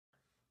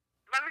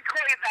Let me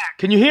call you back.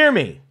 Can you hear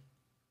me?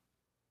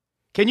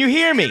 Can you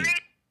hear me?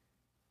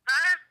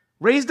 Huh?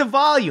 Raise the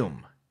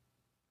volume.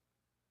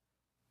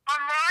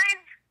 Online?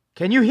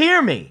 Can you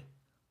hear me?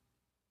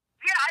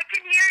 Yeah, I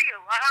can hear you.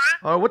 Uh-huh.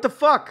 Oh, what the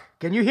fuck?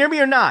 Can you hear me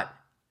or not?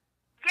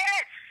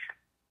 Yes,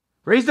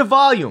 Raise the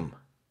volume.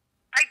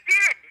 I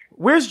did.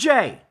 Where's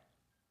Jay?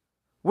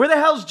 Where the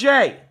hell's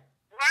Jay?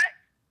 What?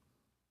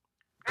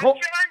 Col-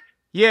 I'm John?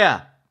 Yeah.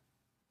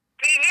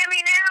 Can you hear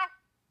me now?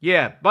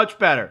 Yeah, much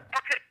better.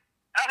 Okay.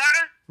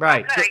 Uh-huh.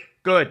 Right. Okay.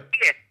 Good.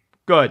 Yeah.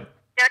 Good.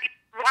 Now,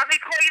 you want me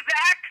to call you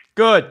back?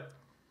 Good.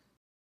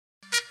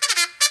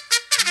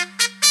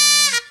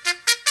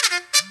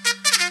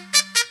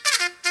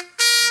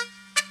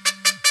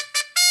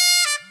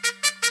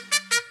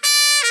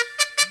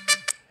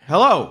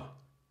 Hello.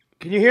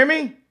 Can you hear me?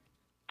 Yes,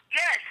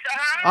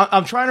 uh-huh.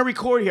 I'm trying to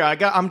record here.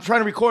 I'm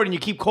trying to record and you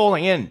keep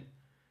calling in.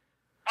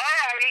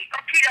 Alrighty.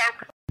 Okie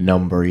doke.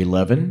 Number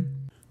 11.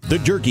 The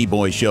Jerky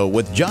Boy Show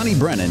with Johnny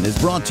Brennan is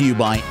brought to you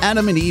by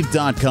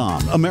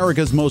AdamandEve.com,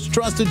 America's most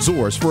trusted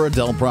source for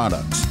adult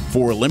products.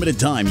 For a limited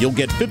time, you'll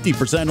get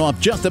 50% off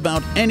just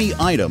about any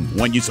item.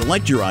 When you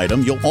select your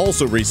item, you'll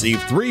also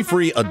receive 3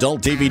 free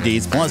adult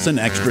DVDs plus an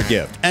extra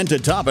gift. And to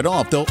top it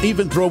off, they'll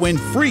even throw in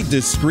free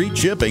discreet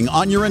shipping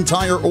on your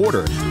entire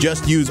order.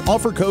 Just use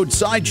offer code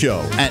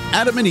SIDESHOW at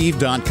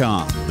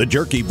AdamandEve.com. The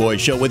Jerky Boy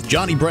Show with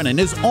Johnny Brennan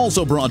is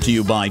also brought to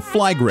you by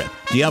FlyGrip.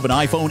 Do you have an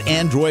iPhone,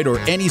 Android, or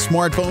any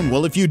smartphone?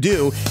 Well, if you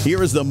do,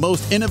 here is the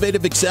most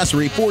innovative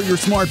accessory for your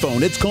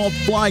smartphone. It's called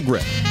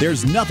FlyGrip.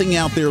 There's nothing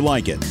out there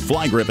like it.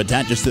 FlyGrip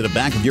attaches to the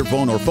back of your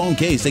phone or phone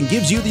case and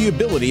gives you the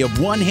ability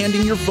of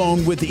one-handing your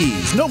phone with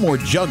ease. No more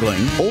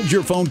juggling. Hold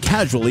your phone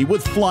casually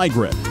with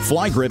FlyGrip.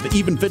 FlyGrip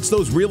even fits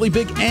those really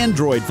big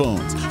Android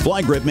phones.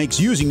 FlyGrip makes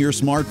using your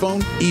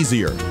smartphone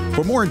easier.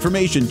 For more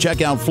information,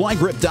 check out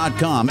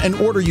flygrip.com and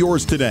order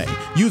yours today.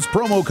 Use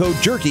promo code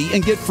JERKY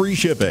and get free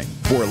shipping.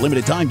 For a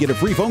limited time, get a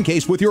free phone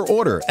case with your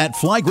order at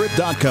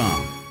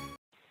flygrip.com.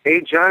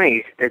 Hey,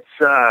 Johnny. It's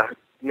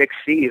Nick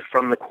C.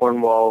 from the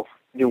Cornwall,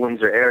 New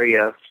Windsor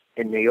area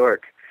in New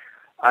York.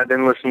 I've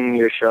been listening to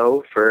your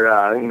show for,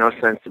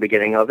 since the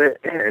beginning of it,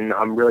 and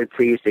I'm really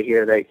pleased to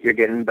hear that you're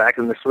getting back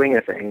in the swing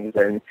of things,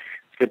 and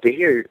it's good to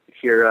hear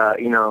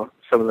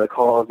some of the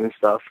calls and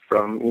stuff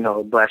from,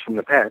 Blast from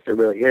the Past. It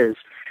really is.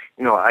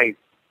 I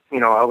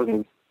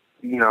wasn't,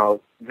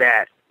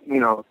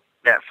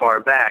 that far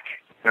back.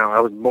 I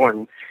was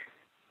born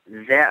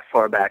that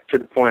far back to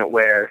the point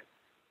where,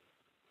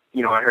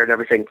 I heard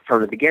everything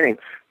from the beginning.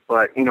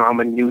 But, I'm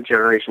a new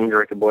generation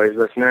Jerky Boys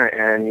listener,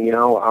 and,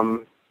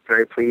 I'm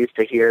very pleased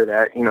to hear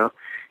that,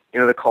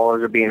 the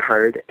callers are being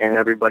heard and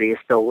everybody is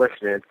still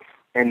listening,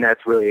 and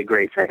that's really a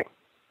great thing.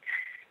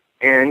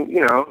 And,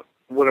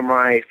 one of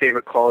my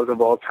favorite callers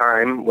of all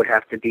time would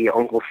have to be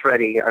Uncle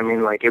Freddie. I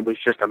mean, it was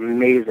just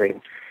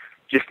amazing.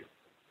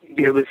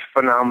 It was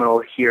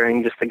phenomenal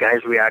hearing just the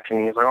guy's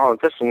reaction. He's like, oh,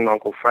 this isn't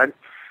Uncle Fred.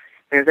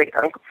 And he's like,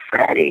 Uncle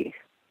Freddie.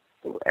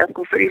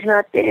 Uncle Freddie's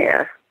not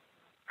there.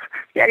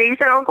 Daddy, he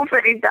said Uncle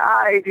Freddie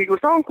died. He goes,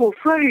 Uncle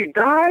Freddie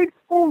died?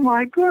 Oh,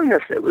 my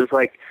goodness. It was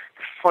the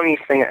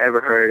funniest thing I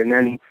ever heard. And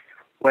then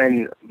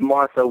when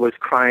Martha was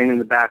crying in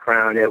the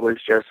background, it was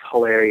just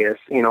hilarious.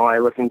 I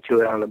listened to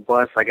it on the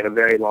bus. I got a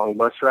very long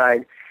bus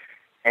ride.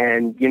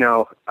 And,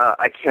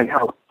 I can't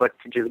help but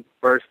to just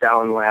burst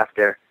out in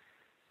laughter.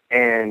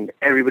 And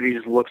everybody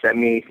just looks at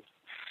me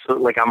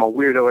like I'm a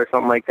weirdo or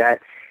something like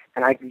that.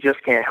 And I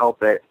just can't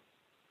help it.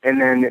 And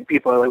then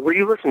people are like, what are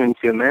you listening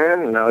to,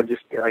 man? And I would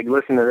just be like,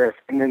 listen to this.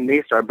 And then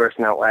they start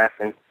bursting out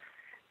laughing.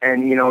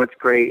 And, it's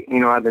great.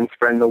 I've been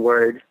spreading the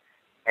word.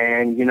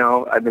 And,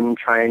 I've been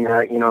trying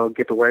to,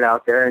 get the word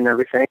out there and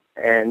everything.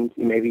 And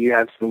maybe you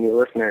have some new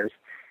listeners.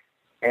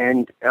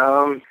 And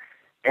I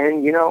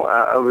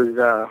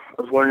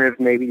was wondering if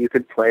maybe you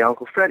could play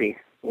Uncle Freddie,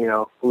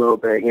 a little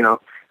bit.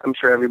 I'm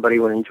sure everybody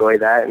would enjoy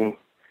that and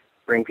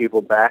bring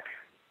people back.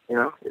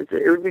 It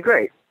would be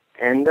great.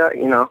 And,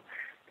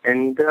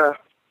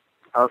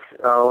 I'll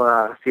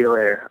see you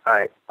later. All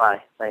right,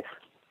 bye. Thanks.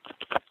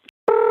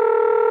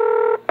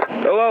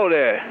 Hello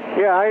there.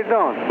 Yeah, how you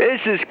doing?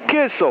 This is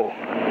Kissel.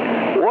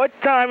 What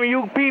time are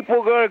you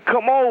people gonna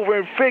come over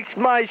and fix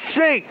my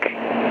sink?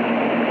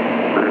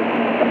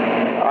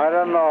 I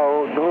don't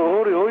know.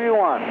 Who do you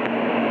want?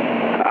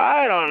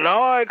 I don't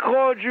know. I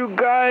called you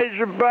guys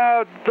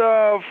about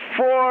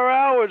 4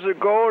 hours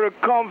ago to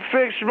come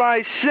fix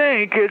my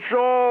sink. It's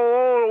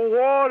all the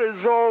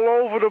water's all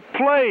over the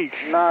place.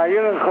 Nah,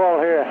 you didn't call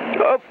here.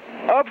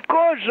 Of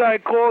course I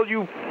called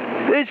you.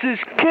 This is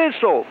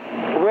Kissel.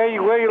 Where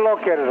you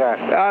located at?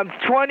 I'm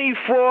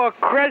 24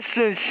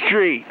 Crescent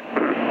Street.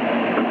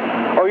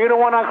 Oh, you're the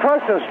one on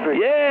Crescent Street?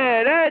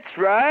 Yeah, that's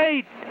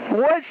right.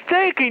 What's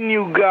taking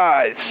you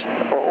guys?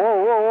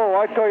 Whoa.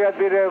 I told you I'd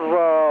be there.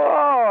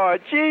 Oh,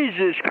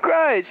 Jesus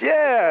Christ,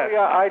 yeah.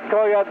 I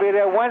told you I'd be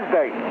there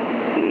Wednesday.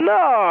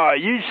 No,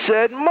 you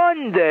said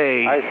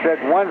Monday. I said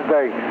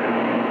Wednesday.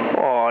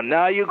 Oh,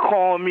 now you're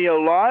calling me a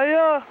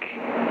liar?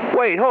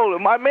 Wait, hold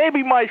it.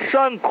 Maybe my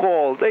son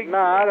called. No,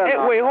 I don't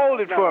know. Wait, hold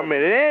it for a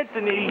minute.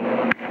 Anthony.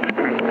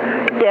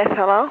 Yes,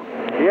 hello?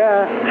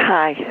 Yeah.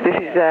 Hi, this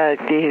is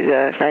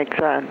Frank's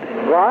son.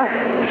 What?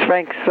 It's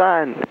Frank's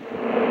son.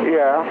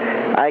 Yeah.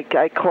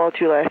 I called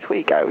you last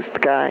week. I was the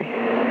guy.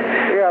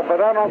 Yeah, but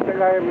I don't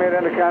think I made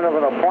any kind of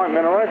an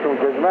appointment or anything.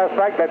 As a matter of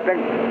fact, I think,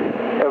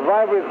 if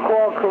I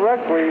recall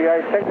correctly,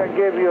 I think I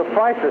gave you a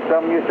price or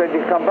something. You said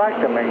you'd come back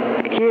to me.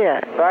 Yeah.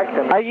 Back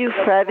to me. Are you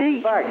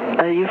Freddie?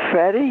 Are you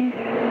Freddie?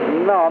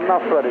 No, I'm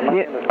not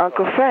Freddie.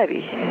 Uncle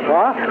Freddie.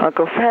 What?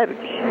 Uncle Freddie.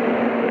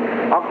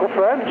 Uncle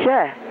Fred?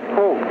 Yeah.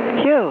 Who?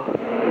 You.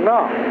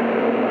 No.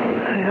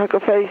 Uncle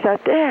Freddie's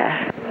not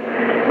there.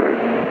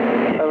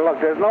 Look,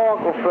 there's no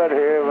Uncle Fred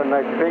here, and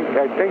I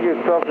think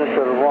you're talking to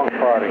the wrong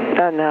party.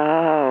 Oh,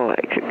 no.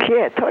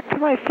 Yeah, talk to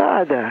my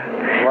father.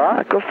 What?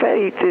 Uncle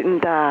Freddie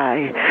didn't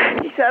die.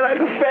 He said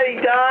Uncle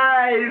Freddie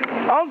died.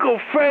 Uncle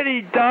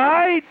Freddie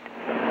died?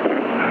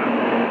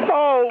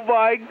 Oh,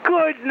 my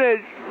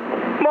goodness.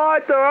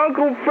 Martha,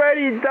 Uncle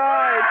Freddie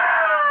died.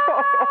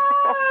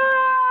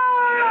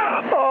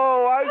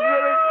 Oh,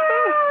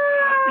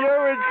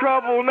 you're in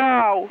trouble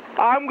now.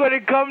 I'm going to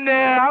come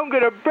there. I'm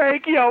going to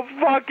break your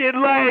fucking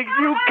legs.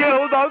 You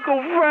killed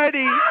Uncle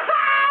Freddie.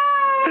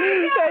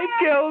 They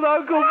killed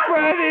Uncle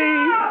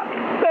Freddie.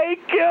 They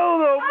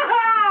killed him.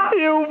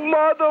 You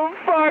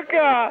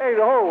motherfucker. Hey,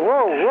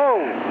 whoa.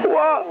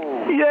 What?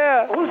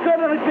 Yeah. Who said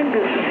anything? Do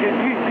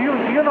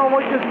you know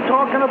what you're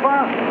talking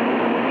about?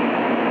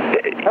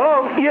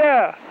 Hello?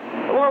 Yeah.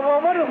 Well,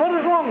 what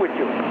is wrong with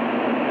you?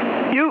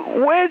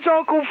 Where's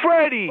Uncle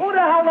Freddie? Who the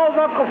hell knows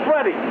Uncle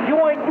Freddie? You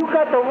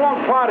got the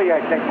wrong party, I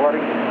think, buddy.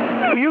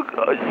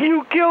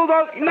 You killed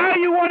Uncle... Now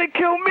you want to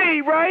kill me,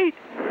 right?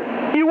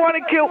 You want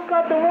to kill... You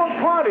got the wrong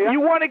party.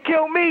 You want to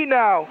kill me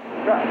now.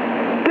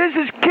 This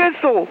is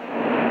Kissel.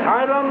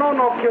 I don't know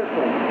no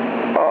Kissel.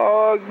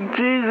 Oh,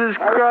 Jesus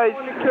Christ.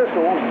 I don't know any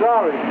Kissel. I'm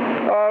sorry.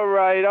 All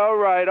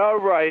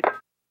right.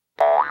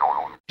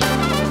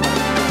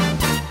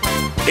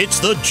 It's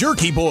the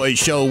Jerky Boys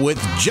Show with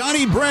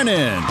Johnny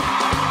Brennan.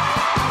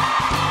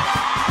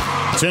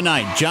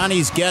 Tonight,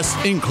 Johnny's guests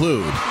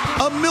include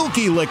a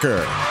milky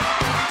liquor,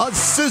 a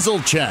sizzle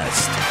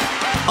chest,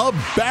 a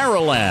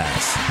barrel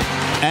ass,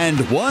 and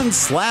one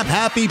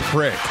slap-happy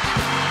prick.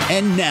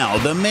 And now,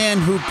 the man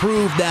who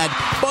proved that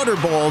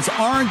butterballs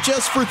aren't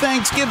just for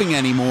Thanksgiving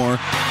anymore,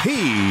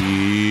 here's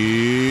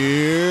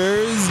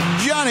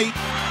Johnny.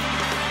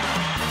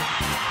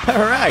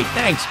 All right,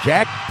 thanks,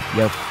 Jack.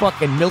 You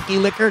fucking milky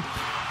liquor.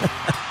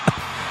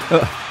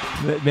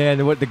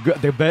 Man, what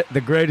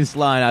the greatest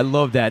line? I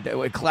love that.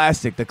 The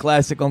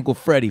classic Uncle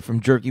Freddie from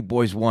Jerky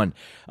Boys 1.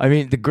 I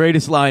mean, the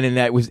greatest line in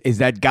that is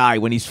that guy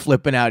when he's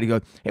flipping out. He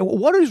goes, "Hey,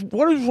 what is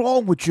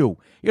wrong with you?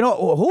 You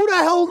know, who the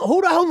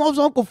hell knows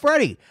Uncle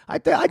Freddie? I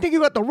think you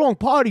got the wrong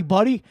party,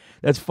 buddy."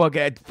 That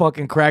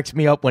fucking cracks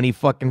me up when he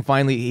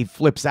finally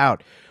flips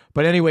out.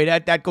 But anyway,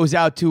 that goes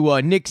out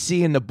to Nick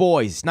C and the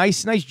boys.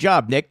 Nice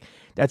job, Nick.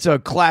 That's a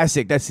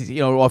classic. That's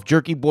off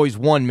Jerky Boys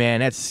 1,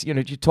 man. That's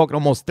you're talking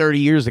almost 30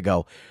 years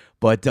ago.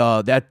 But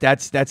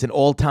that's an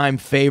all-time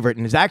favorite,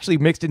 and it's actually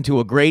mixed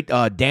into a great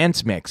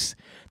dance mix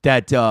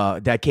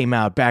that came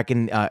out back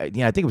in I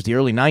think it was the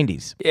early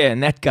 90s. Yeah,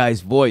 and that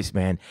guy's voice,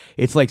 man,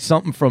 it's like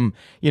something from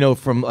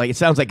like it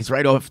sounds like it's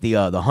right off the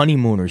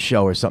Honeymooners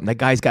show or something. That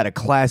guy's got a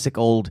classic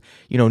old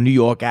New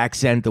York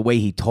accent, the way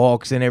he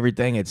talks and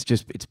everything. It's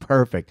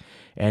perfect.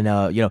 And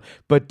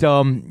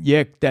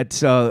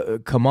that's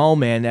Kamal,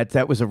 man.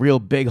 That was a real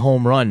big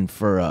home run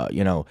for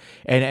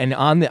and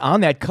on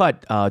that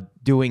cut,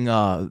 doing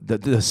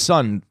the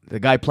son, the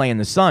guy playing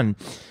the son,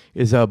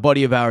 is a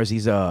buddy of ours.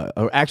 He's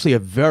actually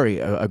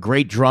a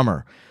great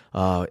drummer,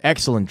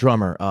 excellent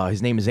drummer.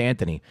 His name is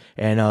Anthony,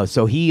 and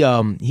so he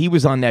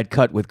was on that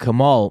cut with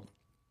Kamal.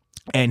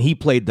 And he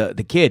played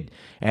the kid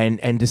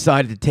and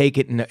decided to take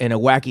it in a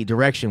wacky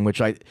direction,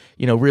 which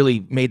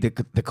really made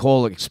the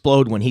call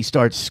explode when he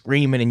starts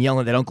screaming and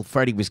yelling that Uncle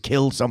Freddie was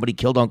killed. Somebody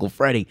killed Uncle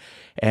Freddie.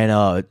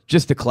 And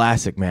just a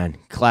classic, man.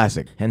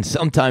 Classic. And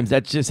sometimes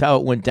that's just how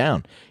it went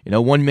down.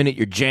 1 minute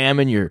you're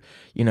jamming, you're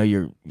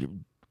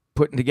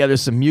putting together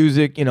some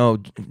music,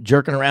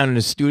 jerking around in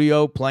the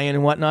studio, playing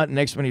and whatnot. And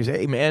next minute you say,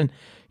 "Hey, man,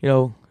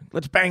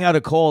 let's bang out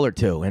a call or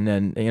two." And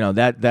then,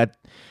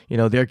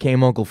 there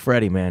came Uncle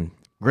Freddie, man.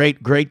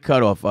 Great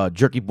cutoff,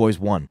 Jerky Boys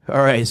 1.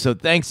 All right, so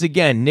thanks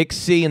again, Nick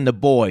C and the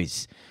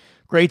boys.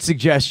 Great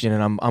suggestion,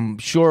 and I'm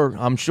sure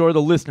the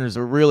listeners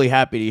are really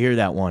happy to hear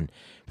that one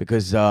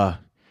because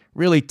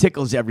really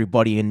tickles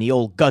everybody in the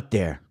old gut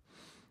there.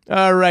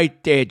 All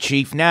right, there,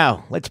 Chief.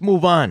 Now let's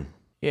move on.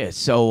 Yeah,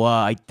 so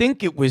I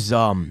think it was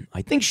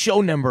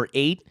show number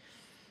 8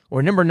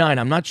 or number 9.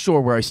 I'm not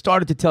sure, where I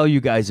started to tell you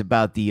guys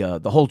about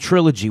the whole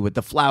trilogy with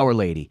the Flower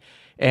Lady.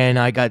 And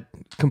I got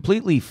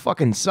completely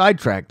fucking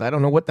sidetracked. I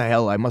don't know what the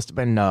hell. I must have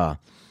been,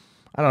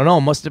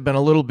 must have been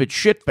a little bit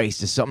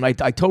shit-faced or something.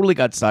 I totally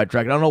got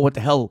sidetracked. I don't know what the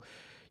hell,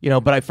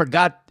 but I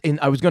forgot.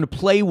 I was going to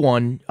play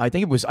one. I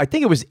think it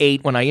was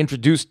 8 when I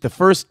introduced the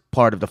first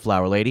part of the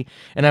Flower Lady.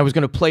 And I was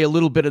going to play a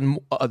little bit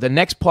of the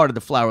next part of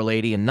the Flower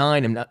Lady in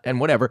 9 and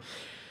whatever.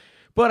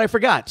 But I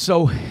forgot.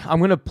 So I'm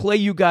going to play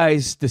you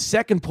guys the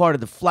second part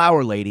of the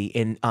Flower Lady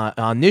in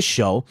on this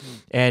show.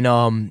 And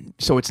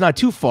so it's not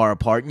too far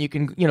apart. And you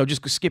can,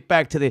 just skip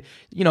back to the,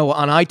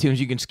 on iTunes,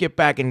 you can skip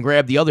back and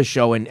grab the other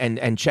show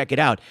and check it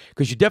out.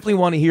 Because you definitely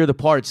want to hear the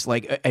parts,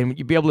 and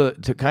you'll be able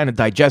to kind of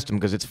digest them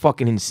because it's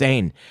fucking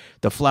insane.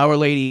 The Flower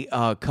Lady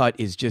cut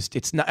is just,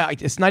 it's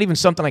not even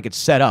something I could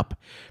set up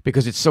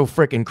because it's so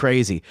freaking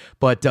crazy.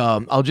 But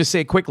I'll just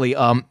say quickly,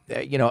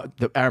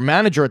 our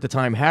manager at the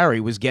time, Harry,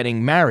 was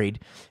getting married.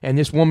 And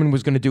this woman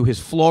was going to do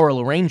his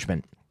floral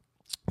arrangement,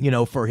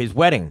 for his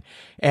wedding.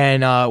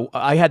 And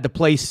I had the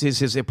place,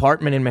 his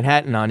apartment in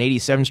Manhattan on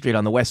 87th Street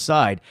on the west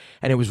side.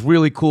 And it was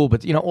really cool.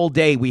 But, all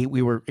day we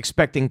were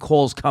expecting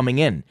calls coming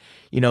in,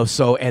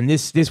 so, and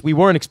this, we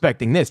weren't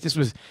expecting this. This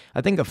was,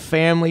 I think, a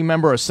family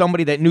member or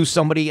somebody that knew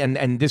somebody.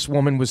 And this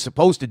woman was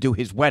supposed to do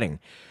his wedding.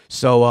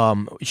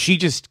 So she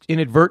just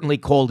inadvertently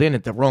called in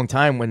at the wrong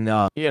time when,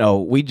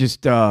 we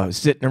just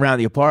sitting around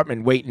the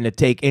apartment waiting to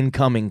take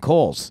incoming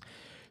calls.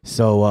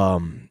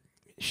 So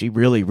she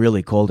really,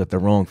 really called at the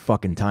wrong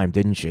fucking time,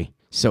 didn't she?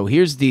 So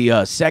here's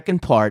the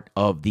second part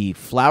of the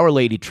Flower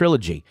Lady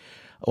trilogy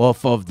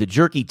off of the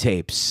Jerky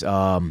tapes.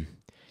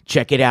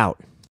 Check it out.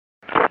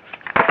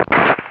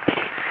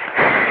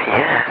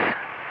 Yes.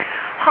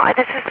 Hi,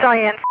 this is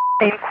Diane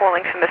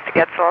calling from Mr.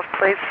 Getzoff,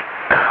 please.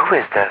 Who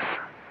is this?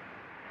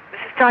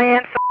 This is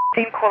Diane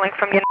calling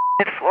from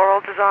United Floral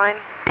Design.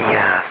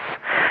 Yes.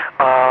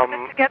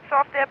 Mr.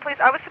 Getzoff there, please.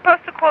 I was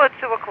supposed to call at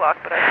 2 o'clock,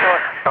 but I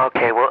thought...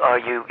 Okay, well,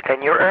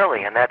 then you're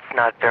early, and that's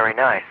not very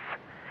nice.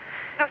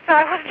 No, sir,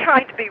 I wasn't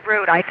trying to be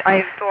rude. I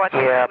thought...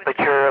 Yeah, but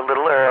you're a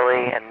little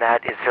early, and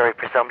that is very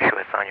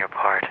presumptuous on your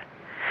part.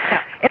 No,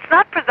 it's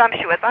not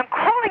presumptuous. I'm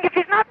calling. If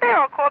he's not there,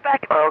 I'll call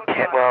back at 2 o'clock.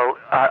 Okay, well,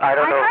 I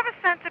don't know... I have a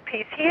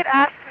centerpiece. He had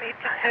asked me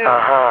to do...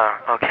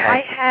 Okay.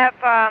 I have,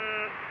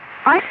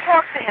 I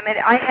talked to him, and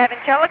I have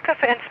Angelica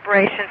for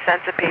Inspiration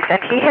centerpiece,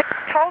 and he had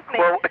told me...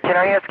 Well, can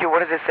I ask you,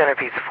 what is this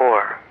centerpiece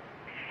for?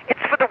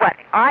 It's for the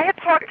wedding. I had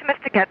talked to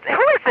Mr. Getz.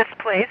 Who is this,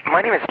 please?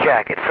 My name is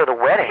Jack. It's for the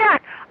wedding.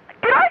 Jack,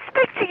 did I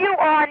speak to you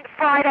on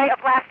Friday of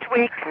last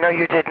week? No,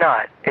 you did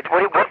not. I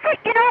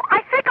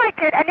think I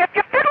did, and if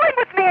you're fiddling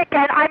with me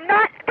again, I'm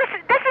not... This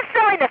is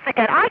silliness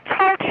again. I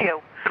told you.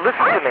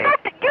 Listen to me.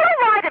 You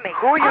don't lie to me.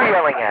 Who are you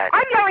yelling at?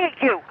 I'm yelling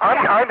at you.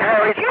 I'm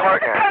Harry's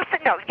partner.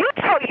 No, you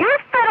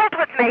fiddled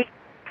with me.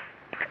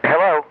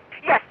 Hello?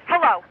 Yes,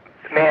 hello.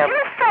 Ma'am.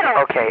 You fiddled.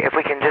 Okay, if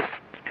we can just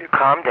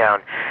calm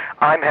down.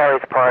 I'm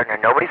Harry's partner.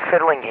 Nobody's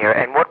fiddling here.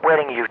 And what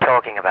wedding are you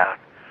talking about?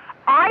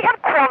 I am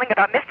calling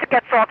about Mr.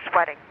 Getzoff's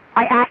wedding.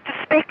 I asked to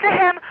speak to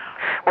him.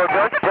 Well,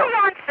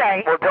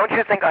 fiancé. Well, don't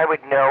you think I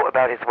would know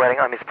about his wedding?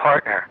 I'm his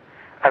partner.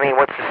 I mean,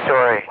 what's the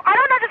story? I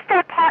don't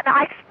understand, partner.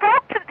 I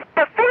spoke to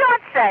the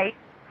fiancé.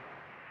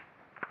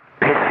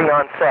 His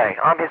fiancé.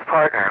 I'm his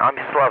partner. I'm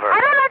his lover. I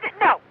don't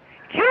understand. No.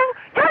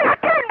 You're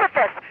not kidding with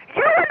this.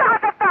 You and the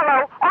other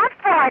fellow on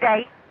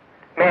Friday.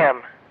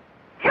 Ma'am.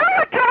 You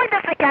were doing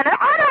this again, and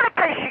I don't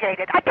appreciate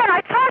it. Again,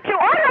 I told you.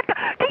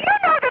 Do you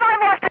know that I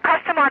lost a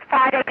customer on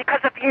Friday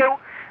because of you?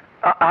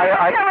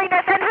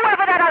 Silliness, and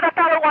whoever that other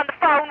fellow on the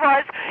phone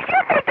was. You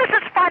think this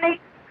is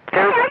funny?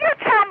 Yeah, you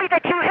tell me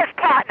that you're his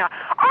partner.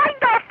 I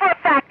know for a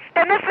fact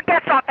that Mr.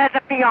 Getzoff has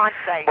a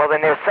fiancé. Well,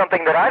 then there's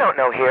something that I don't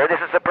know here. This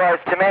is a surprise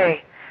to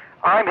me.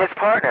 I'm his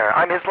partner.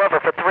 I'm his lover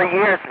for 3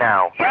 years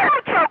now. You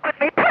don't joke with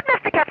me. Put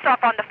Mr.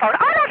 Getzoff on the phone.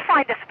 I don't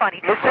find this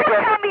funny. You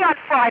tell me on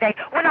Friday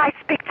when I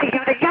speak to you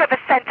that you have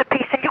a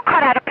centerpiece and you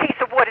cut out a piece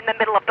of wood in the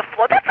middle of the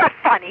floor. That's not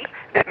funny.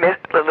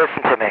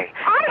 Listen to me.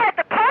 I had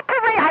the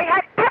potpourri. I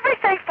had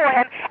everything for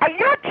him, and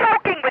you're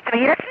joking with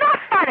me. It's not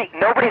funny.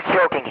 Nobody's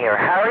joking here.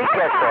 Harry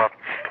Getzoff.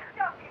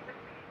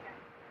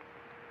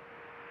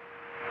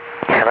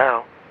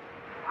 Hello?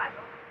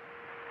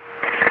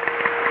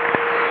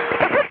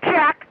 Is this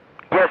Jack?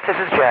 Yes, this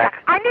is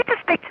Jack. I need to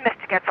speak to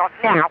Mr. Getzoff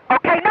now.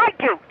 Okay, not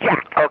you,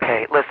 Jack.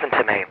 Okay, listen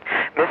to me.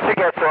 Mr.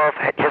 Getzoff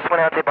just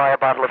went out to buy a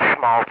bottle of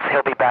schmaltz.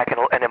 He'll be back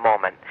in a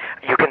moment.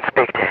 You can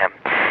speak to him.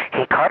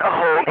 He cut a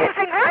hole in... You're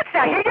using words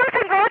now. You're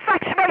using words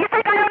like schmaltz. You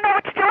think I don't know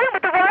what you're doing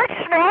with the word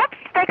schmaltz?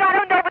 You think I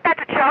don't know what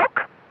that's a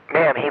joke?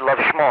 Ma'am, he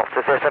loves schmaltz.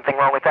 Is there something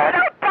wrong with that?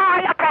 Don't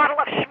buy a bottle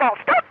of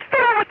schmaltz. Don't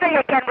fiddle with me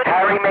again with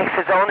Harry makes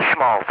his own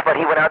schmaltz, but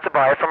he went out to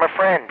buy it from a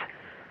friend.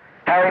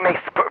 Harry makes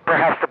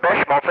perhaps the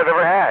best schmaltz I've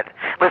ever had.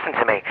 Listen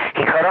to me.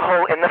 He cut a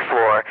hole in the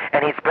floor,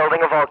 and he's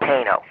building a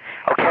volcano.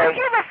 Okay?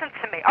 You listen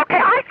to me.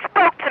 Okay, I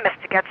spoke to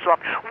Mr. Getzoff.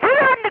 We're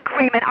in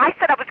agreement. I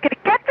said I was going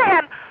to get to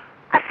him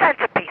a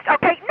centerpiece.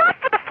 Okay, not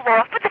for the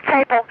floor, for the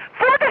table,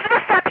 for the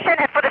reception,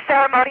 and for the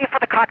ceremony, and for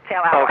the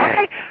cocktail hour.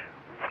 Okay?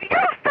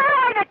 You're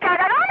fiddling again,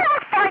 and I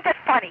don't find it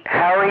funny.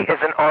 Harry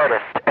is an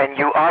artist, and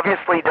you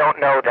obviously don't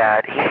know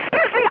that.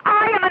 Excuse me,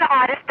 I am an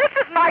artist. This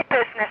is my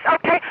business,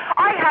 okay?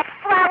 I have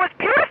flowers,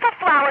 beautiful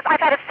flowers.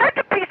 I've had a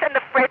centerpiece in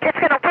the fridge. It's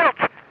going to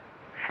wilt.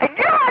 And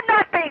you are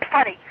not being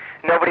funny.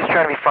 Nobody's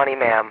trying to be funny,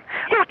 ma'am.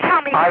 You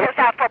tell me he goes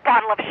out for a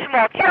bottle of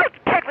schmaltz. You don't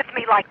kid with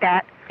me like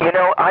that. You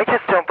know, I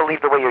just don't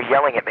believe the way you're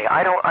yelling at me.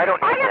 I don't I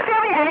am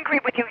very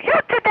angry with you. You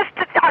did this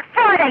on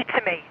Friday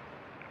to me.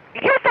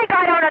 You think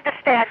I don't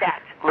understand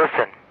that?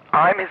 Listen,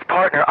 I'm his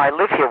partner. I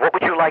live here. What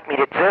would you like me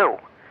to do?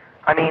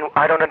 I mean,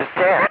 I don't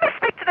understand. Let me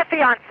speak to the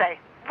fiancé.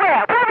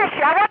 Where? Where is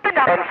she? I want the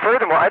number. And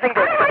furthermore, I think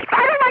that...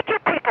 I don't like you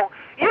people.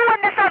 You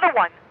and this other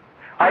one.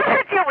 I don't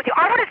want to deal with you.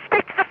 I want to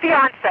speak to the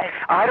fiancé.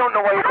 I don't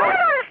know why you're going... I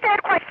don't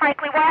understand, quite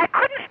frankly, why I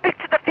couldn't speak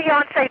to the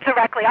fiancé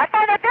directly. I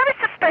find that very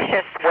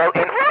suspicious. Well,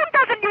 the groom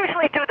doesn't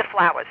usually do the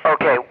flowers.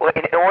 Okay, well,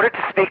 in order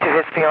to speak to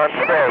his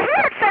fiancé... She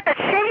had said that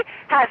she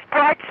has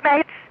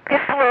bridesmaids in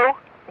blue.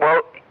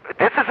 Well,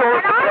 this is all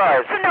a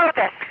surprise. I need to know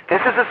this.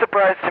 This is a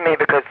surprise to me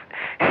because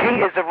she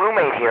is a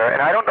roommate here,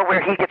 and I don't know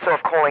where he gets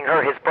off calling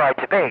her his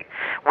bride-to-be.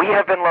 We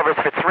have been lovers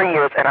for 3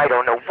 years, and I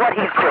don't know what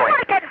he's doing. I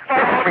want to get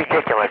involved. This is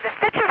ridiculous. In the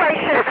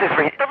situation, This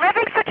is the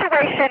living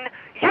situation,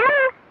 you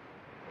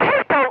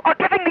people are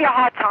giving me a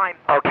hard time.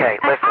 Okay,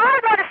 and listen. I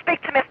want to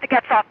speak to Mr.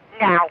 Getzoff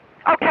now.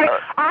 Okay?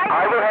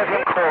 I will have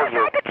him call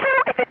you.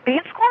 If it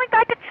means calling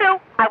back at 2,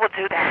 I will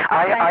do that.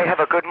 Okay? I have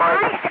a good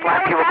mind to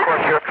slap you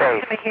across your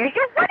face. What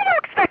do you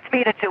expect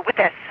me to do with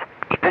this?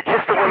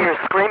 Just the way you're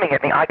screaming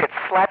at me, I could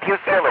slap you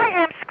silly. Yes,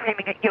 I am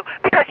screaming at you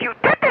because you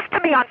did this to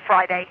me on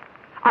Friday.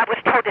 I was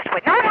told this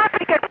would not happen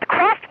again with the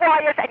crossed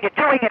wires, and you're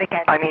doing it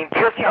again. I mean,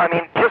 just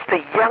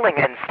the yelling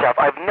and stuff.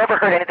 I've never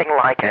heard anything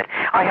like it.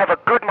 I have a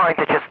good mind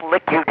to just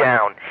lick you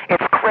down.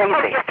 It's crazy.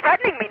 Oh, you're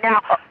threatening me now.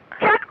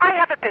 Jack, I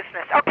have a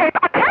business, okay?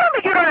 But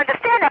apparently you don't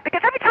understand that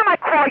because every time I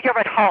call, you're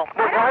at home.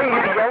 Well, why are you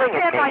yelling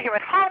at me? Why you're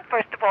at home,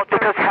 first of all.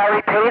 Because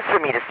Harry pays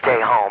for me to stay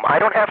home. I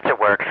don't have to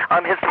work.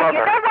 I'm his mother.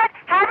 You know what?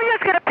 Harry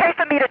is going to pay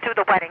for me to do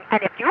the wedding.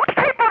 And if you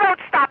people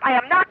don't stop, I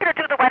am not going to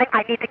do the wedding.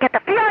 I need to get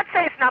the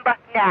fiancé's number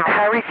now.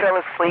 Harry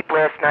fell asleep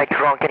last night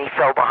drunk and he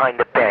fell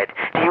behind the bed.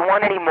 Do you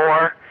want any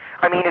more?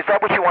 I mean, is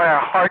that what you want,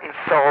 our heart and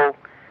soul?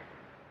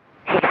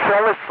 He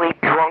fell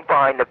asleep drunk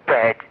behind the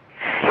bed.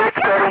 He's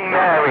getting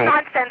married.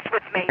 Nonsense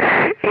with me.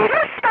 You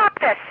stop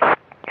this.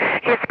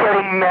 He's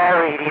getting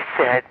married, he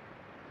said.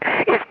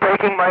 He's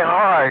breaking my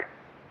heart.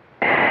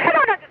 I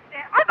don't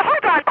understand.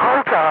 Hold on.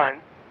 Hold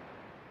on.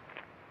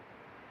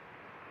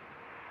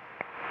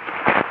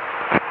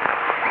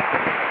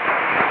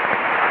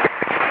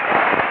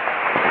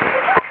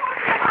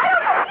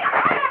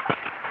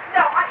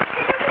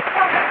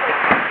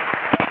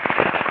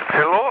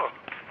 Hello?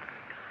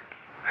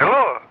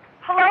 Hello?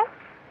 Hello?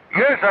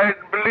 Yes, I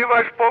believe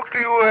I spoke to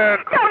you.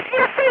 No,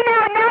 you see,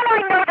 now I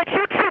know that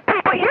you two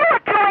people, you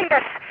are doing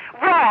this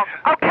wrong,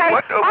 okay?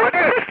 What I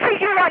is- spoke to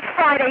you on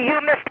Friday.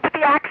 You missed with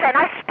the accent.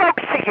 I spoke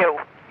to you.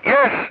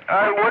 Yes,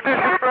 what is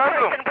the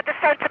problem? With the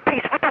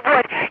centerpiece, with the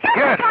wood. You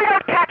Yes. think I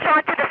don't catch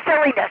on to the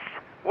silliness.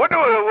 What do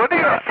you...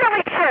 You're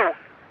silly, too.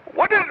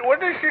 What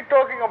is she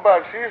talking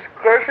about? She's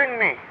cursing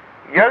me,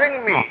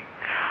 yelling me.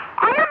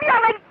 I am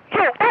yelling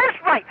you. That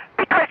is right.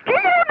 Because do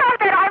you know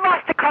that I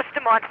lost a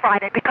customer on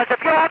Friday because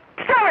of your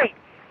silly?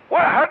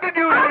 What? How did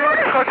you lose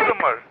a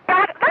customer?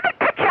 Let me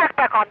put Jack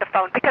back on the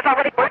phone because I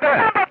want to get the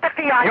number of the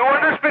fiancé. You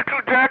want to speak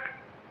to Jack?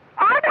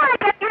 I want to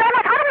get, you know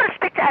what? I don't want to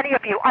speak to any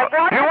of you. I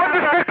want You want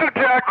to speak to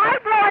Jack? I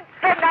want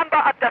the number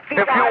of the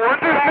fiancé. If you want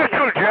to speak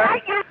to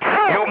Jack, you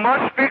too. you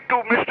must speak to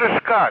Mr.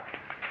 Scott.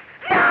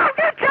 No,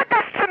 you did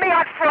this to me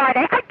on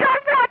Friday. I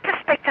don't want to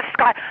speak to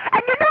Scott.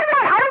 And you know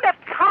what? I don't have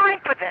time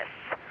for this.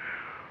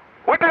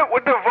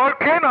 With the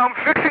volcano, I'm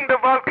fixing the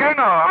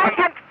volcano. I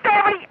am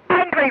very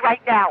angry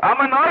right now. I'm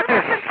an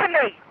artist. Listen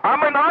to me.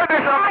 I'm an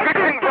artist. I'm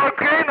fixing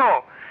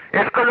volcano.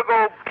 It's gonna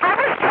go. I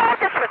was told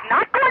this was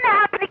not going to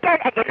happen again,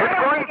 and you know It's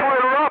going to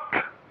erupt.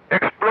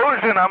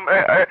 Explosion.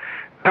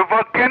 The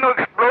volcano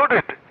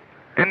exploded,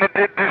 and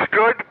it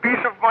destroyed a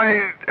piece of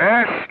my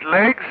ass,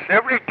 legs,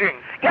 everything.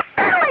 You're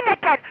failing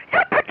again. You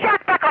put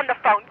Jack back on the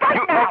phone right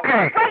now.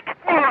 Okay. Right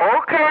now.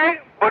 Okay,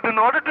 but in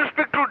order to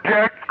speak to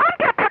Jack, I'm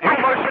going to put my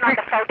husband on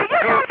the phone. Do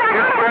you know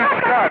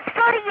that? Scott.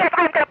 30 years.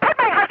 I'm going to put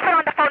my husband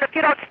on the phone if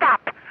you don't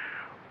stop.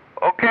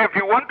 Okay, if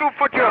you want to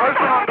put your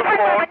husband on the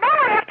phone. Now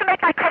I have to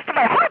make my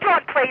customer. Hold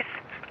on, please.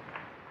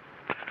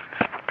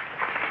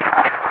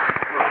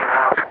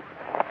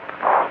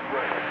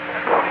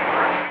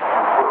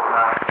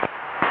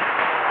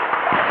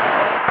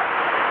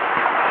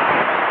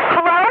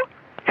 Hello?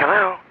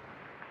 Hello?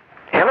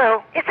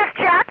 Hello? Is this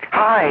Jack?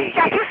 Hi.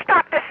 Jack, you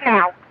stop this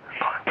now.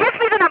 Give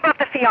me the number of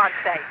the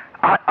fiancé.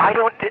 I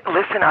don't...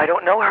 Listen, I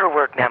don't know her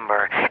work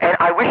number, and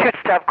I wish you'd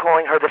stop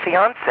calling her the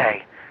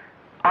fiancé.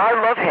 I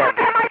love him. What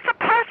am I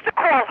supposed to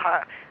call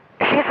her?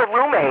 He's a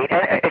roommate,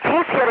 and if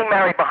he's getting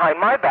married behind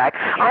my back,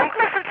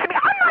 Listen to me.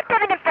 I'm not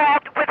getting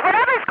involved with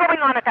whatever is going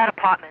on at that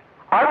apartment.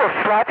 I will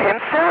slap him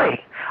silly.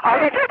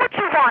 Do what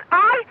you want.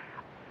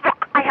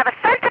 Look, I have a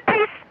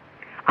centerpiece.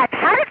 I've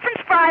had it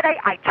since Friday.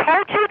 I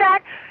told you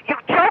that. You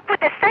joke with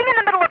this thing in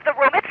the middle of the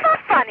room. It's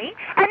not funny.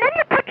 And then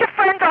you put your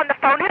friend on the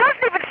phone who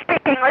doesn't even speak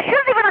English. He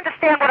doesn't even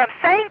understand what I'm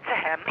saying to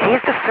him.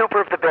 He's the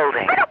super of the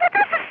building. What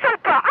is a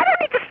super? I don't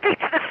need to speak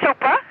to the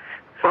super.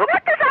 Well,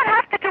 what does that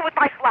have to do with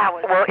my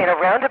flowers? Well, in a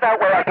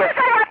roundabout way, I guess... What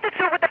does that have to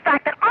do with the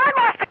fact that I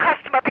lost a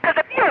customer because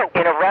of you?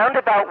 In a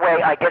roundabout way,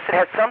 I guess it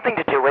has something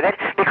to do with it,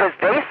 because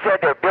they said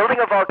they're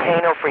building a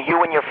volcano for you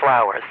and your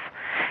flowers.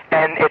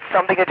 And it's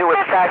something to do with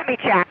Listen to me,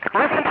 Jack.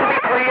 Listen to me,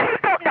 please.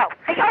 No.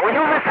 Will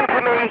you listen to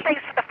me?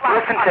 Things for the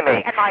flowers. Listen to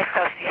me. And my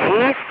associate.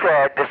 He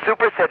said, the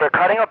super said they're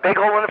cutting a big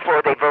hole in the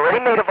floor. They've already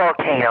made a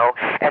volcano,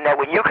 and that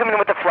when you come in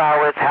with the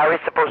flowers,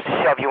 Harry's supposed to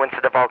shove you into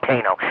the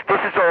volcano. This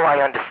is all I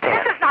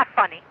understand. This is not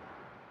funny.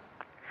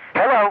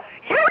 Hello?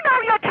 You know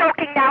you're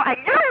joking now, and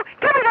you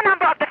give me the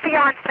number of the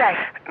fiancé.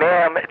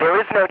 Ma'am, there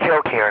is no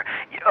joke here.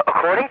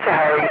 According to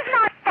Harry... This is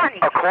not funny.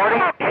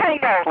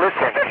 Volcano.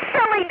 Listen. This is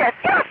silliness.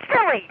 You're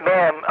silly.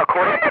 Ma'am,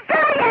 according... I'm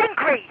very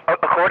angry.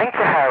 According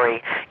to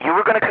Harry, you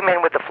were going to come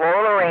in with the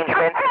floral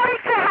arrangement...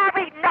 According to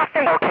Harry,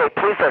 nothing. Okay,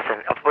 please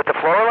listen. With the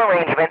floral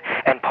arrangement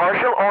and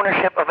partial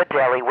ownership of a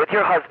deli with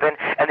your husband,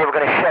 and they were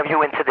going to shove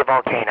you into the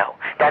volcano.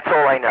 That's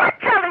all I know. A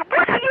deli?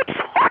 What are you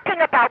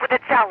talking about with a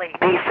deli?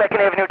 The 2nd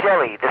Avenue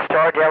Deli, the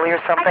Star Deli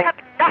or something? I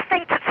have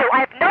nothing to do.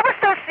 I have no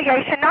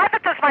association. Neither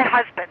does my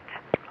husband.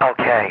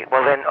 Okay,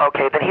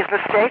 then he's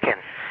mistaken.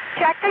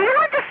 Jack, do you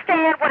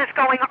understand what is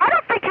going on? I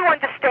don't think you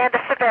understand the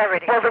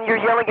severity. Well, then you're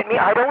yelling at me.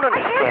 I don't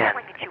understand. I am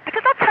yelling at you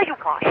because I'll tell you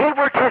why. He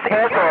worked his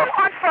ass off.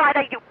 On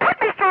Friday, you put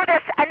me through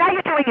this, and now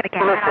you're doing it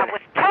again. Listen. And I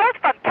was told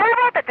from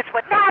Carol that this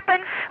wouldn't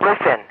happen.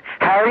 Listen,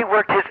 Harry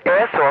worked his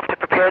ass off to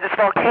prepare this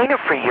volcano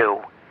for you.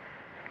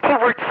 He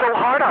worked so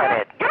hard on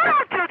it. You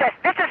don't do this.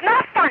 This is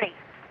not funny.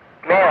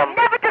 Ma'am.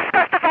 Never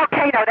discussed a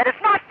volcano. That is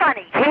not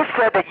funny. He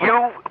said that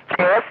you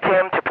asked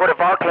him to put a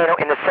volcano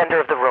in the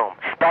center of the room.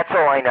 That's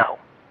all I know.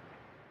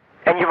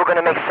 And you were going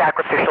to make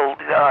sacrificial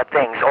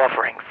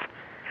offerings.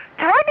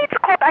 Do I need to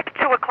call back at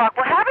 2 o'clock?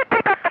 Will Harry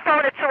pick up the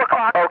phone at 2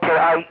 o'clock?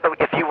 Okay,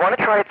 if you want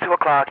to try at 2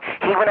 o'clock,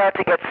 he went out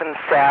to get some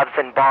salves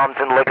and bombs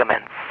and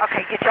ligaments.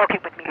 Okay, you're joking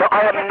with me. No,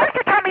 I am First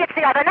you tell me it's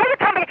the other. Now you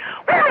tell me,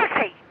 where is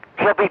he?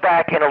 He'll be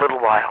back in a little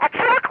while. At 2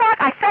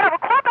 o'clock? I said I would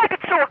call back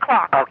at 2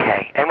 o'clock.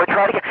 Okay, and we're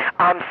trying to get...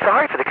 I'm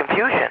sorry for the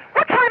confusion.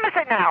 What time is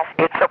it now?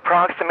 It's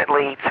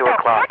approximately 2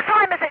 o'clock. What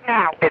time is it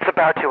now? It's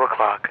about 2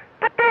 o'clock.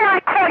 But then I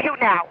call you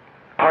now.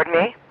 Pardon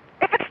me?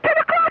 If it's 2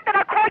 o'clock, then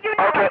I'll call you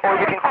now. Okay, or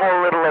you can call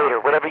a little later,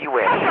 whatever you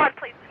wish. Hold on,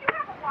 please. You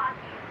have a watch.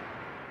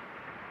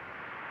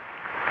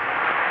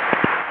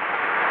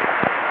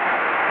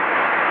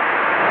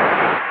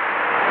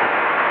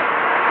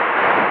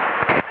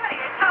 I tell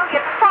you,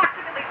 it's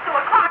approximately 2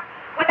 o'clock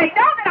when they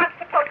know that I'm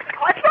supposed to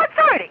call. It's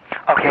 1:30.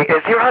 Okay,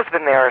 is your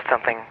husband there or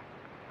something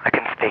I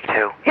can speak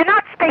to? You're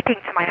not speaking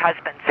to my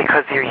husband.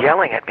 Because you're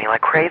yelling at me like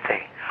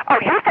crazy. Oh,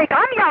 you think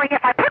I'm yelling?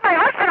 If I put my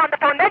husband on the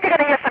phone, then you're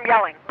going to hear some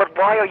yelling. But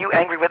why are you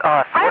angry with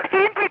us? I'm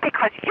angry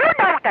because you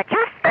know that you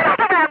fiddled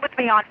around with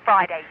me on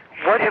Friday.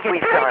 What have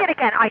we You're doing done? it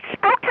again. I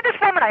spoke to this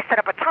woman. I set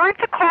up a time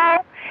to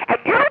call, and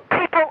you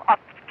people are...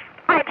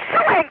 I'm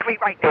so angry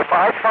right now. If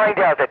I find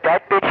out that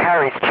bitch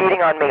Harry's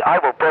cheating on me, I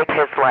will break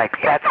his legs.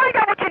 That's... Find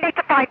out what you need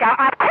to find out.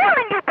 I'm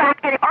calling you back,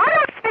 and if I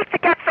don't speak to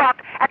Gets Up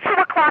at 2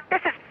 o'clock,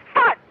 this is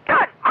fun,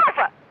 done,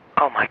 over.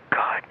 Oh, my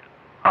God.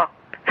 Oh,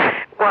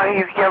 why are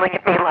you yelling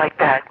at me like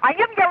that? I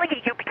am yelling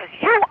at you because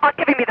you are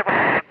giving me the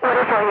wrong... What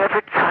have I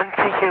ever done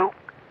to you?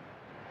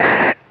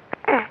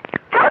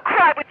 Don't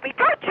cry with me.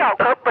 Don't joke.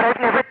 Oh, but I've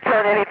never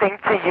done anything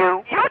to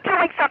you. You're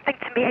doing something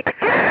to me, and you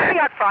did it to me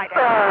on Friday.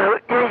 Oh,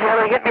 you're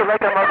yelling at me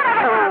like I'm a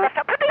fool.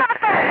 Put me on the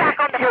phone back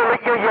on the phone.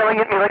 You're yelling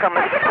at me like I'm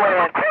a You know what?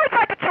 I'm slant. calling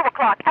back at 2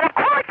 o'clock, and I'm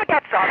calling for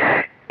Gets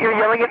Up. You're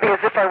yelling at me as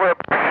if I were a...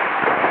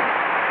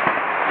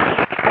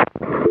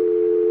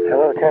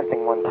 Hello,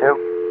 testing 1,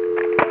 2.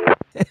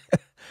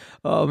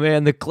 Oh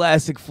man, the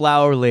classic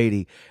flower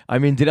lady. I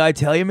mean, did I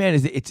tell you, man?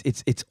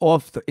 It's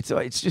off.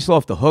 It's just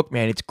off the hook,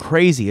 man. It's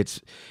crazy. It's.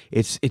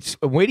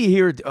 Wait till you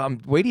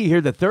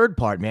hear the third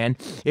part, man.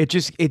 It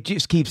just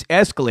keeps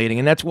escalating,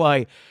 and that's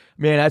why.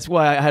 Man, that's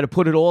why I had to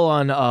put it all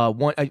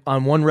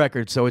on one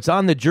record. So it's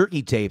on the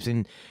Jerky tapes,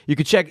 and you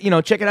can check it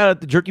out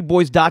at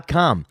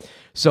thejerkyboys.com.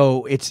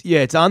 So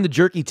it's on the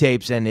Jerky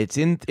tapes, and it's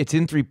in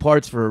 3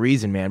 parts for a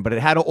reason, man. But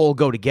it had to all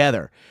go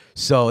together.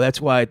 So that's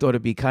why I thought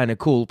it'd be kind of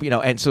cool,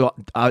 And so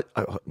I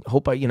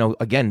hope I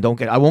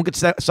won't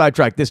get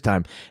sidetracked this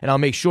time, and I'll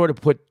make sure to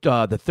put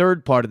the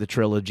third part of the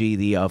trilogy,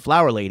 the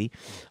Flower Lady,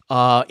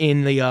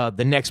 in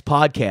the next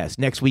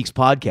week's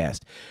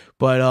podcast.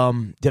 But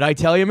did I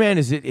tell you, man?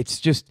 It's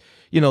just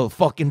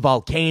fucking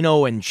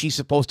volcano, and she's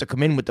supposed to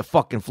come in with the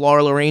fucking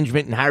floral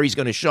arrangement, and Harry's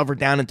gonna shove her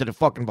down into the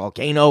fucking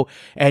volcano,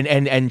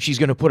 and she's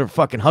gonna put her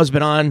fucking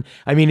husband on.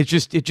 I mean,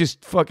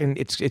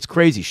 it's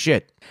crazy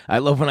shit. I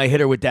love when I hit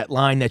her with that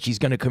line that she's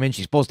gonna come in.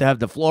 She's supposed to have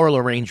the floral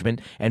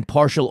arrangement and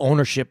partial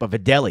ownership of a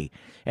deli.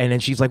 And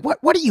then she's like,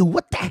 what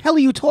the hell are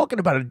you talking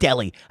about, a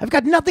deli? I've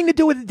got nothing to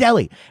do with a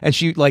deli. And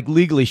she,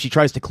 legally, she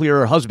tries to clear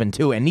her husband,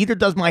 too, and neither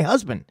does my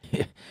husband.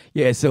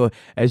 Yeah, so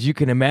as you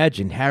can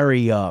imagine,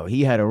 Harry,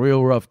 he had a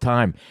real rough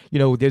time.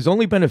 There's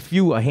only been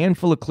a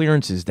handful of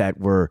clearances that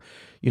were,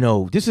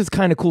 this is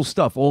kind of cool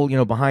stuff, all,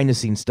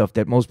 behind-the-scenes stuff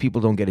that most people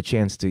don't get a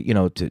chance to,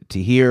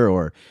 to hear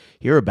or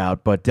hear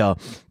about. But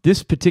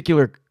this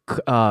particular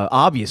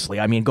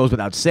obviously, I mean, it goes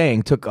without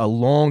saying, took a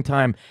long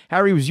time.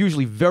 Harry was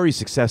usually very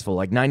successful,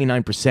 like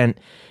 99%,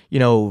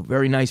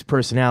 very nice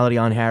personality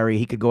on Harry.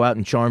 He could go out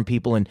and charm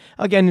people. And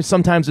again,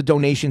 sometimes a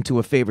donation to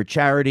a favorite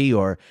charity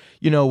or,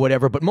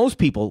 whatever. But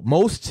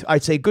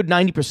I'd say good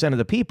 90% of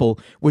the people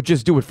would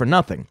just do it for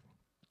nothing.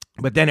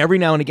 But then every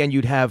now and again,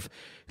 you'd have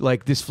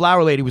like this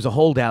flower lady was a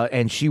holdout,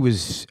 and she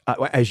was,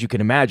 as you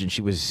can imagine,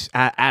 she was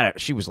at it.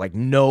 She was like,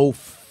 no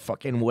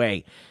fucking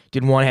way.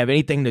 Didn't want to have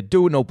anything to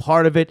do, no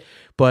part of it.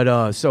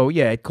 But so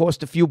yeah, it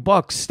cost a few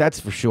bucks, that's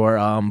for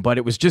sure. But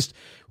it was just,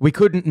 we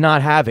couldn't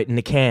not have it in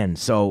the can,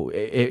 so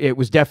it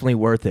was definitely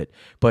worth it.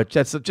 But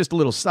that's just a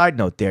little side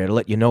note there to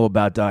let you know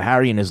about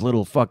Harry and his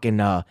little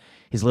fucking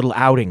his little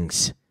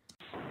outings.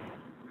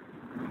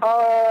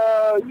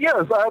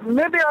 Yes,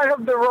 maybe I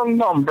have the wrong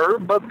number,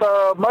 but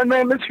my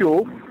name is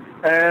Hugh,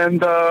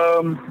 and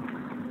I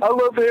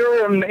live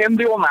here in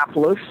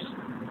Indianapolis,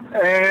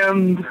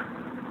 and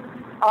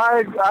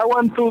I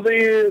went to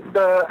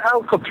the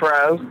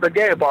Alcatraz, the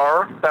gay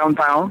bar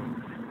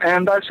downtown,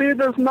 and I see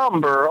this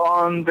number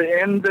on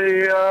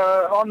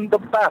the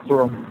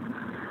bathroom,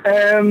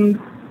 and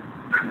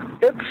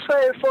it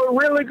says for a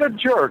really good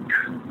jerk.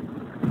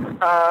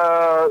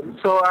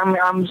 So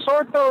I'm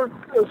sort of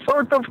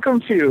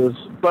confused,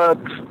 but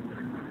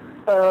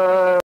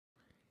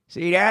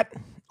see that?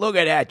 Look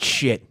at that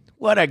shit.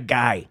 What a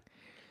guy.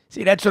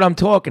 See, that's what I'm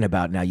talking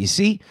about now. You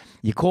see,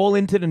 you call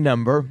into the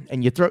number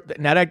and you throw.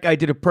 Now that guy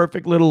did a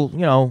perfect little,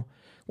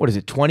 what is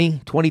it,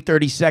 20,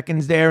 30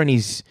 seconds there, and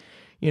he's,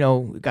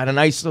 got a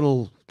nice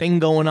little thing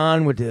going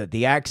on with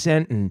the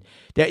accent, and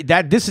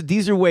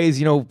these are ways,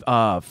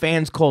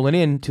 fans calling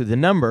in to the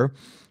number.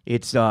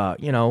 It's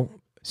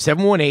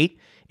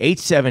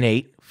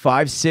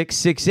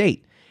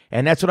 718-878-5668.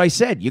 And that's what I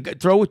said. You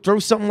throw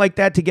something like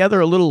that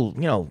together, a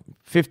little,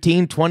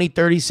 15, 20,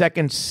 30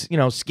 seconds,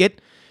 skit,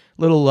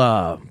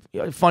 little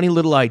funny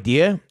little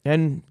idea.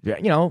 And,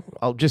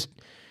 I'll just,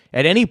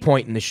 at any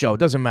point in the show, it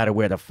doesn't matter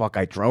where the fuck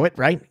I throw it,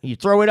 right? You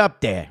throw it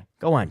up there.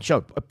 Go on,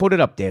 put it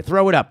up there,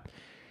 throw it up.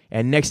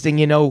 And next thing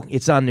you know,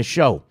 it's on the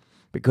show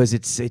because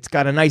it's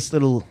got a nice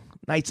little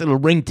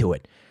ring to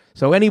it.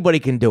 So anybody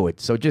can do it.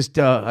 So just,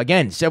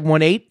 again,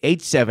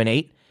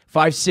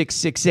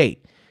 718-878-5668.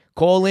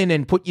 Call in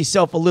and put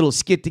yourself a little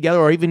skit together,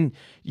 or even,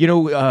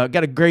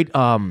 got a great,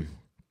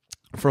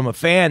 from a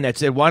fan that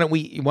said, why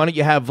don't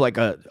you have like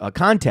a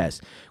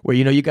contest where,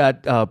 you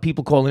got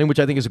people calling in, which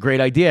I think is a great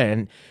idea.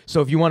 And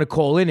so if you want to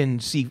call in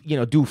and see,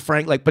 do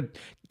Frank, but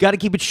got to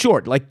keep it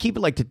short, keep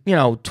it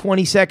to,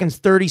 20 seconds,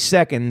 30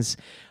 seconds,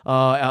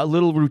 a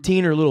little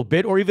routine or a little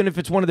bit, or even if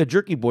it's one of the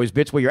Jerky Boys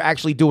bits where you're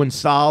actually doing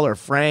Sal or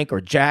Frank or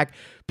Jack,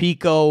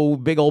 Pico,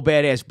 Big Old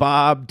Badass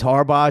Bob,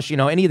 Tarbosh,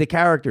 any of the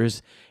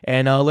characters,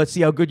 and let's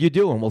see how good you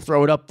do, and we'll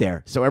throw it up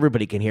there so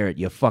everybody can hear it,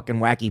 you fucking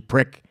wacky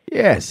prick.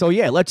 Yeah, so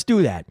yeah, let's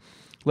do that.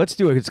 Let's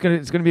do it. It's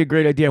gonna be a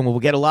great idea, and we'll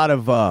get a lot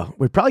of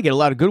we'll probably get a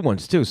lot of good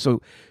ones too.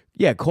 So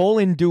yeah, call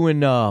in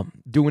doing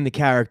the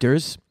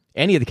characters,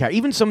 any of the characters,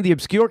 even some of the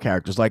obscure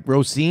characters like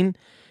Rosine,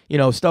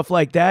 stuff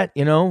like that,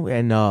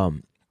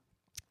 and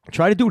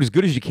try to do it as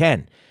good as you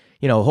can.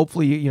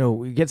 Hopefully,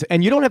 get,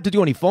 and you don't have to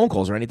do any phone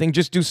calls or anything.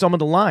 Just do some of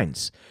the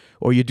lines,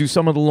 or you do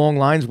some of the long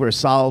lines where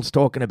Sal's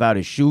talking about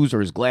his shoes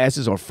or his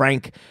glasses, or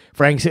Frank's,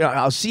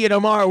 I'll see you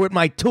tomorrow with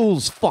my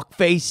tools,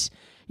 fuckface.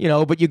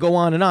 But you go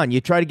on and on.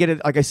 You try to get it,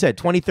 like I said,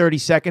 20, 30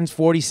 seconds,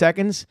 40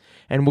 seconds,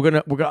 and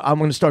I'm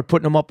gonna start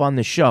putting them up on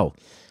the show.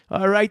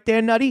 All right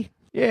there, Nutty?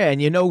 Yeah,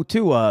 and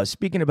too,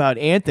 speaking about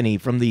Anthony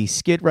from the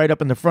skit right up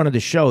in the front of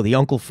the show, the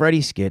Uncle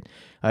Freddie skit,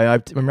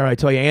 I remember I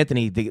told you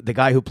Anthony, the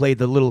guy who played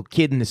the little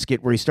kid in the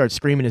skit where he starts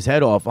screaming his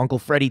head off, Uncle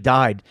Freddie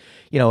died.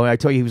 I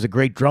told you he was a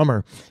great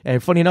drummer.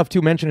 And funny enough,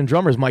 too, mentioning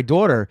drummers, my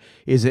daughter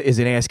is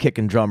an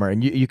ass-kicking drummer,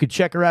 and you could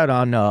check her out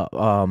on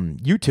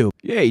YouTube.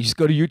 Yeah, you just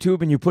go to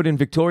YouTube and you put in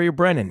Victoria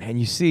Brennan,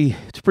 and you see,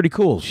 it's pretty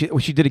cool.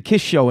 She did a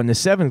Kiss show in the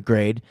 7th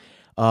grade,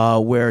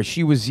 where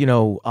she was,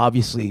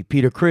 obviously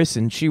Peter Criss,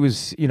 and she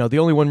was, the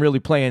only one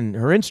really playing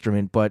her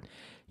instrument, but,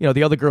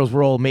 the other girls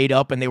were all made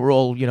up and they were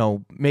all,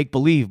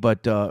 make-believe,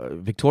 but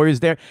Victoria's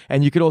there.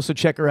 And you could also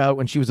check her out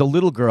when she was a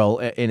little girl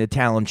in a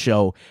talent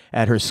show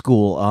at her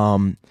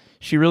school.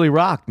 She really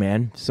rocked,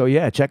 man. So,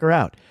 yeah, check her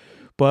out.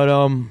 But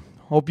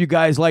hope you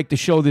guys liked the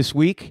show this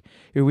week.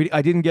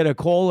 I didn't get a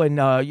call, and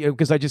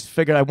because I just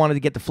figured I wanted to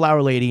get the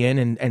flower lady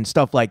in and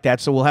stuff like that.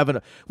 So we'll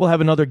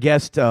have another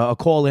guest, a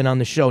call in on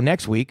the show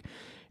next week.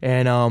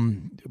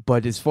 And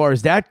but as far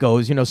as that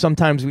goes,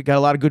 sometimes we got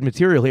a lot of good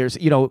material here.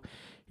 So,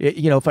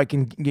 if I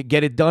can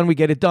get it done, we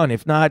get it done.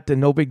 If not,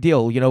 then no big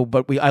deal.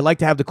 But I like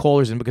to have the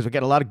callers in because we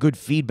get a lot of good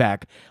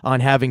feedback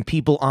on having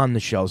people on the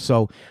show.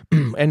 So,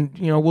 and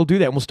we'll do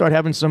that. We'll start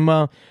having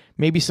some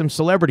maybe some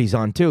celebrities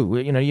on too.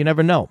 You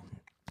never know.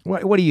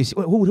 What do you?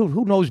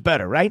 Who knows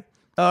better, right?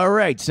 All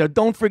right, so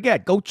don't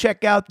forget, go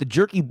check out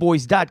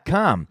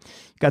thejerkyboys.com.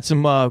 Got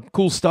some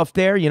cool stuff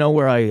there,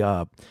 where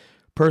I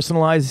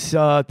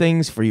personalize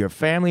things for your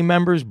family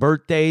members,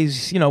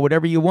 birthdays,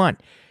 whatever you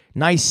want.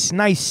 Nice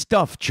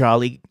stuff,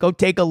 Charlie. Go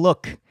take a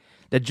look.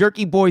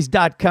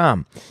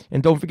 Thejerkyboys.com.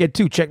 And don't forget,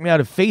 too, check me out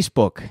at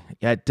Facebook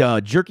at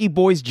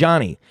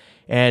JerkyBoysJohnny.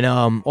 And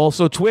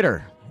also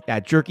Twitter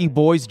at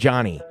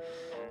JerkyBoysJohnny.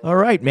 All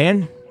right,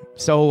 man.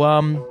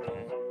 So,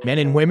 men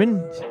and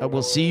women,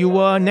 we'll see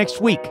you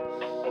next week.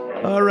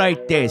 All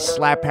right there,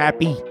 Slap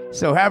Happy.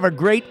 So have a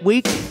great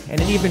week and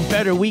an even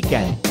better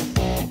weekend.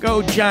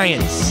 Go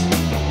Giants.